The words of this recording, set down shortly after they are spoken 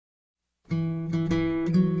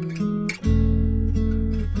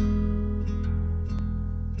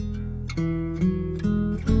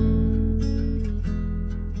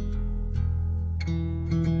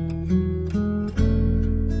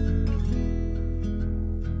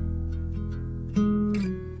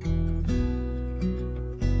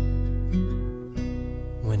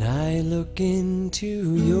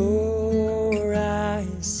into your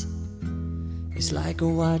eyes is like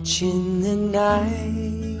watching the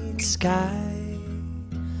night sky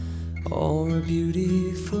or a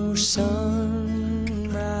beautiful sunrise.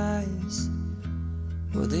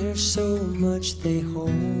 Oh, there's so much they hold,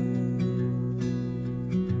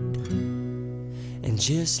 and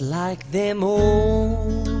just like them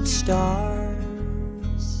old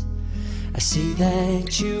stars, I see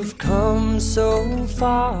that you've come so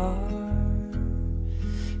far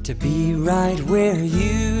to be right where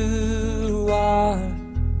you are.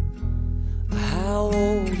 How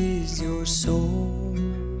old is your soul?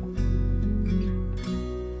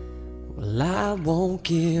 Well, I won't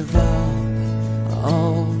give up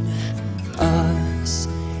on us,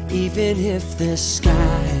 even if the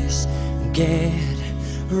skies get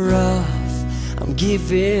rough. I'm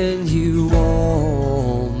giving you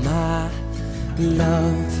all my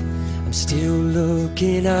love. I'm still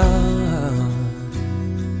looking up,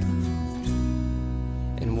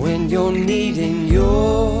 and when you're needing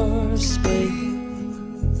your space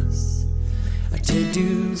to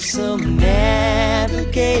do some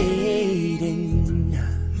navigating,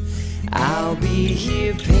 I'll be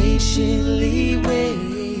here patiently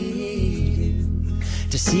waiting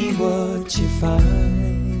to see what you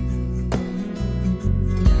find.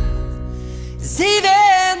 'Cause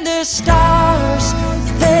even the stars,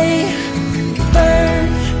 they burn,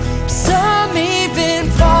 some even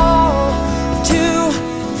fall to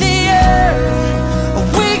the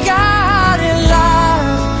earth. We got a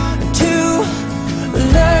lot to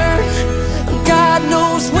learn. God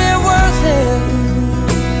knows we're worth it.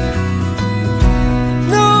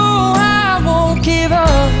 No, I won't give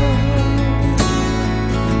up.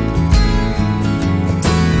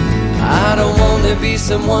 I don't want to be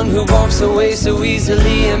someone who walks away so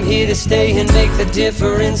easily. I'm here to stay and make the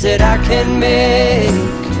difference that I can make.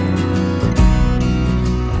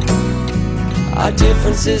 Our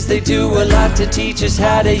differences, they do a lot to teach us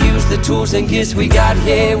how to use the tools and gifts we got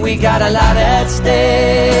here. We got a lot at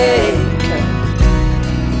stake,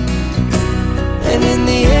 and in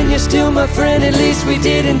the end you're still my friend. At least we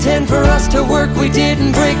did intend for us to work. We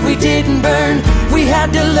didn't break, we didn't burn. We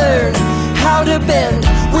had to learn how to bend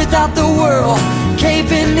without the world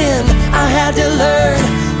caving in. I had to learn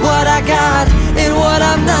what I got and what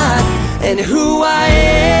I'm not, and who I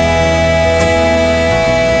am.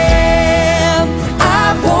 I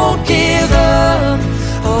won't give up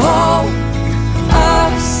on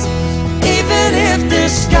us, even if the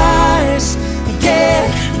skies get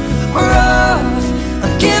rough.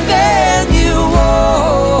 I'm giving you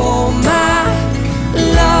all my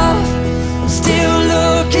love. I'm still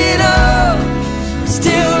looking up,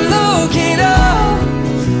 still looking up.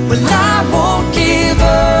 Well, I won't give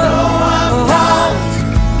up on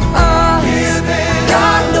us.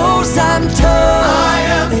 God knows I'm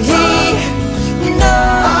tough. He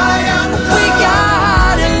knows we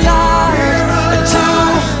got a lot to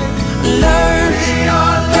learn.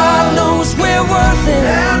 God knows we're worth it.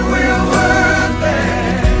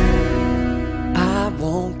 I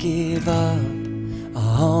won't give up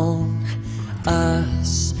on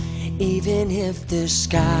us, even if the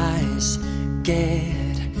skies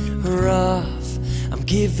get rough. I'm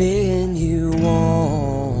giving you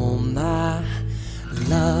all my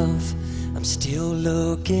love. I'm still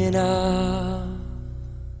looking up.